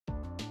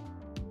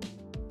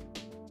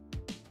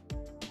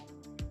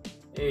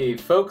Hey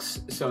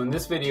folks, so in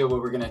this video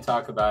what we're going to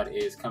talk about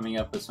is coming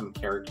up with some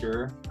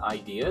character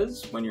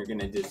ideas when you're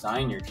going to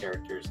design your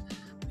characters.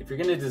 If you're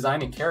going to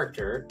design a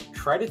character,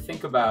 try to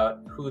think about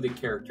who the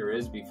character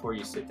is before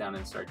you sit down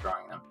and start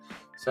drawing them.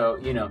 So,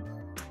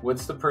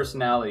 what's the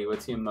personality,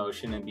 what's the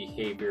emotion and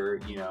behavior,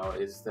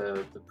 is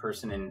the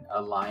person in a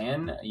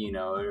lion,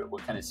 or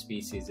what kind of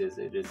species is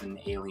it? Is it an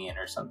alien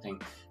or something?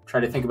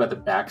 Try to think about the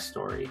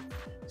backstory.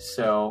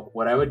 So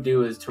what I would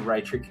do is to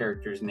write your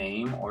character's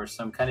name or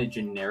some kind of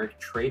generic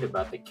trait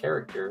about the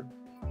character,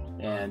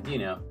 and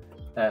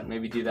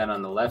maybe do that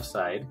on the left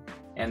side,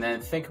 and then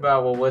think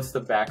about, well, what's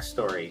the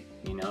backstory?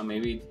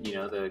 Maybe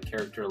the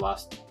character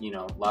lost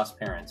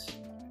parents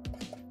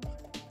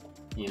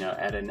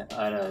at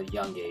a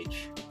young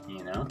age.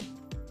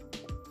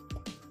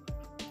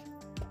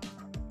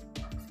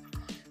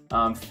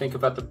 Think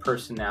about the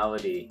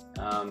personality,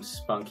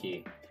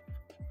 spunky.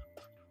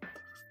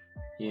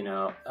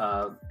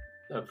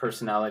 A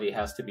personality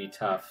has to be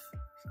tough.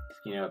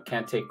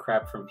 Can't take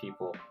crap from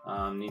people.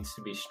 Needs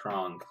to be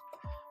strong.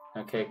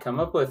 Okay, come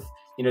up with,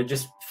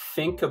 just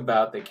think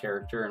about the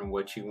character and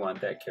what you want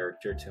that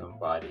character to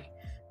embody.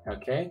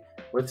 Okay,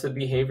 what's the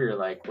behavior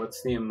like?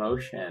 What's the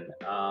emotion?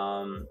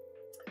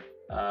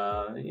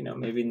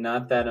 Maybe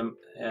not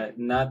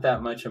that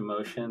much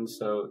emotion,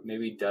 so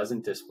maybe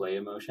doesn't display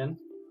emotion.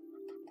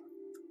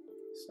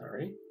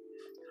 Sorry,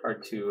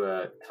 hard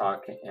to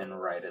talk and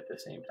write at the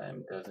same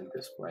time. Doesn't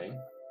display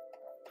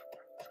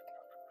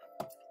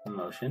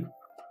emotion.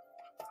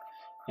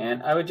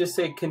 And I would just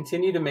say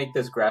continue to make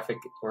this graphic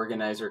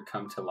organizer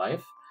come to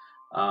life.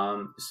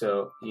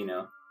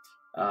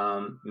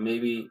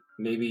 Maybe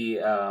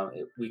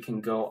we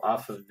can go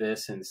off of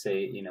this and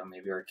say,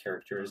 maybe our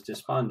character is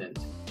despondent.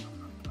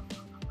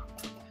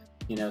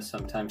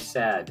 Sometimes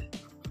sad,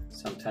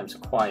 sometimes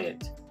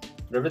quiet.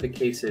 Whatever the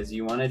case is,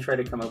 you want to try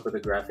to come up with a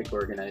graphic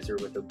organizer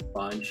with a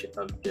bunch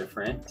of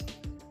different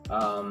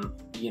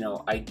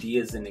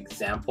ideas and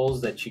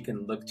examples that you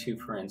can look to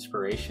for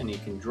inspiration, you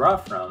can draw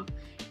from,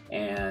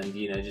 and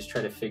just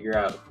try to figure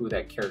out who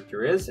that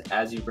character is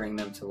as you bring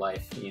them to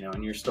life,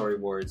 in your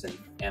storyboards and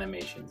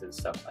animations and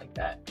stuff like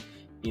that.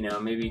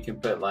 Maybe you can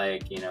put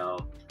like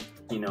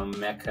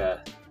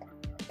mecha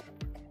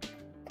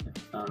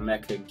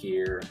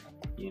gear,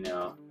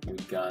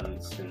 with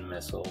guns and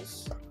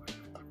missiles.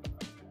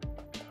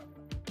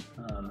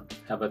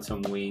 How about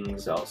some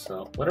wings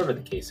also? Whatever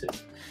the case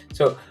is.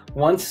 So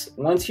once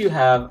you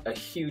have a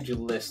huge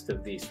list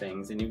of these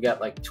things and you've got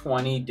like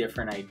 20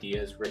 different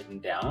ideas written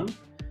down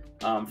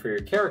for your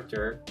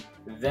character,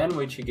 then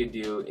what you could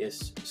do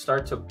is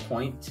start to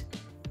point,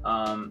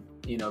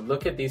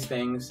 look at these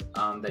things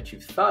that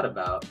you've thought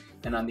about,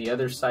 and on the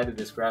other side of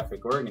this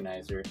graphic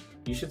organizer,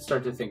 you should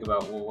start to think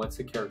about, well, what's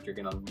the character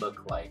going to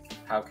look like?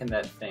 How can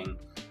that thing,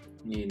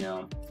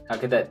 how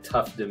could that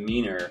tough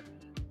demeanor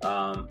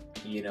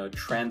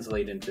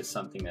translate into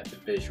something that's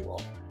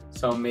visual?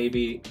 So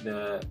maybe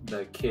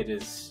the kid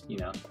is,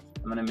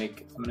 I'm gonna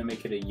make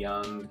it a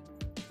young,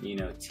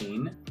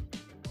 teen,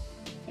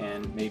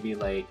 and maybe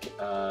like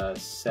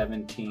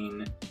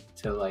 17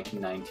 to like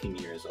 19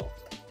 years old.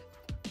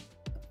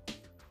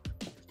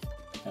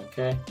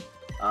 Okay,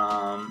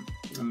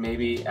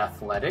 maybe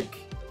athletic.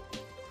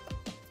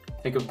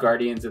 Think of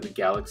Guardians of the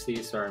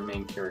Galaxy. So our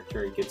main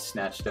character, he gets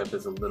snatched up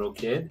as a little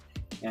kid,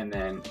 and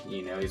then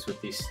he's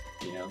with these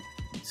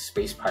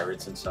space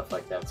pirates and stuff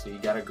like that. So you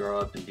got to grow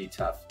up and be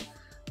tough.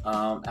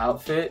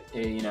 Outfit,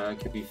 it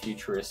could be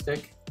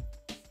futuristic.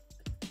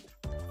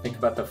 Think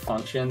about the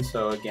function.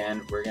 So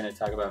again, we're going to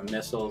talk about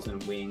missiles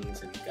and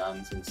wings and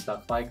guns and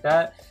stuff like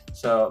that.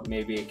 So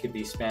maybe it could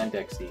be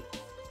spandexy,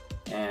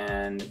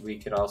 and we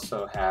could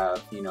also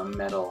have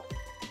metal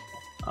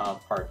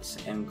parts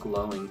and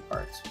glowing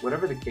parts.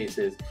 Whatever the case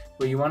is,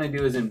 what you want to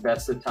do is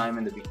invest the time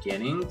in the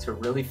beginning to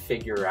really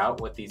figure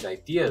out what these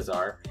ideas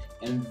are,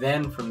 and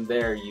then from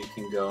there you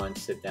can go and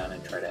sit down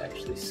and try to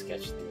actually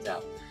sketch things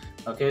out.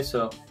 Okay,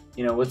 so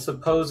what's the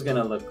pose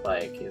gonna look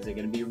like? Is it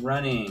gonna be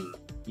running,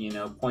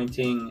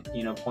 pointing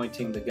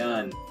the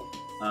gun,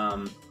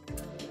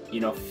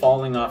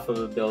 falling off of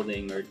a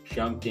building or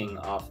jumping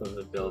off of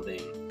a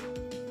building,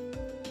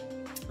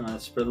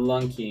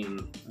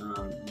 spelunking,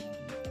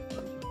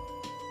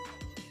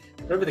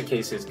 whatever the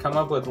case is, come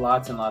up with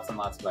lots and lots and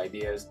lots of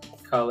ideas.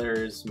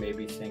 Colors,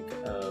 maybe think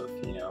of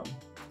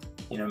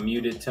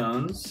muted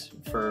tones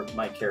for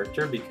my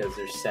character because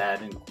they're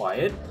sad and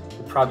quiet.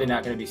 They're probably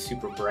not going to be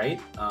super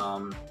bright.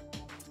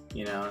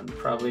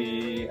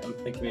 Probably I'm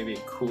thinking maybe a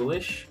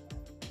coolish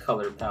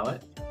color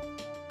palette.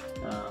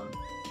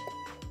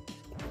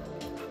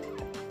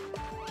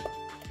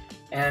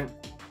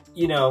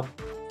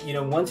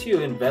 Once you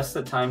invest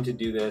the time to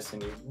do this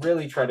and you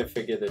really try to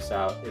figure this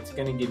out, it's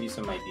going to give you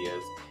some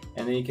ideas,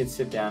 and then you can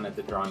sit down at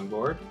the drawing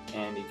board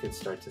and you could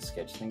start to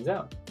sketch things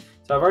out.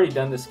 So I've already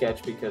done the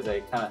sketch because I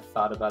kind of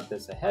thought about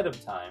this ahead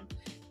of time,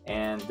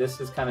 and this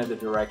is kind of the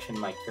direction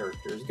my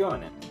character is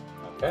going in.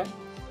 Okay,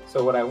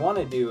 so what I want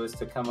to do is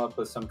to come up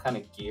with some kind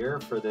of gear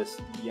for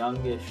this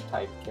youngish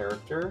type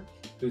character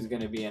who's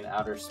going to be an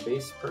outer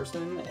space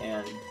person,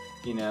 and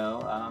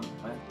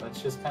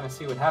let's just kind of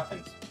see what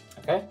happens.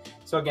 Okay,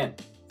 so again,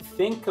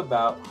 think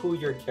about who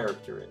your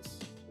character is.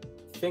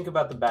 Think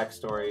about the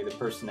backstory, the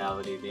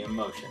personality, the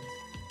emotions.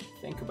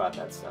 Think about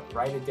that stuff.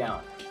 Write it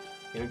down.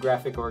 Get a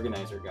graphic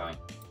organizer going.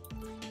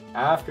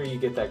 After you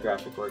get that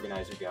graphic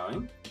organizer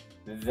going,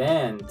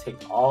 then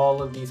take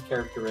all of these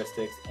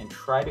characteristics and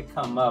try to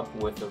come up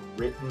with a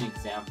written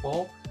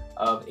example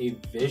of a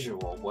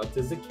visual. What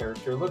does the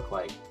character look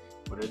like?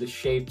 What are the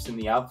shapes and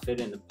the outfit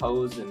and the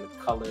pose and the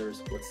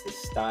colors? What's the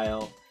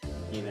style?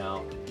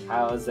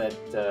 How is that,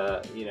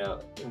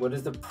 what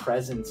is the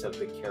presence of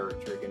the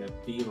character going to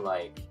be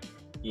like,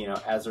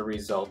 as a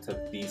result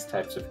of these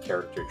types of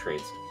character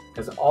traits?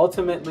 Because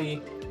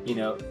ultimately,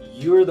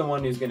 you're the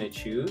one who's going to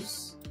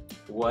choose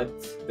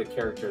what the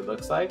character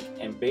looks like,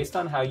 and based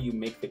on how you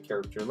make the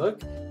character look,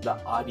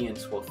 the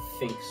audience will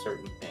think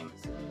certain things.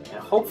 And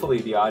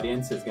hopefully the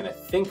audience is going to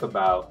think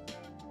about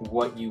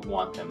what you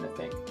want them to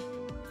think.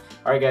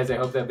 All right, guys, I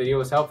hope that video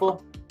was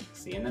helpful.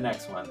 See you in the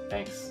next one.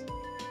 Thanks.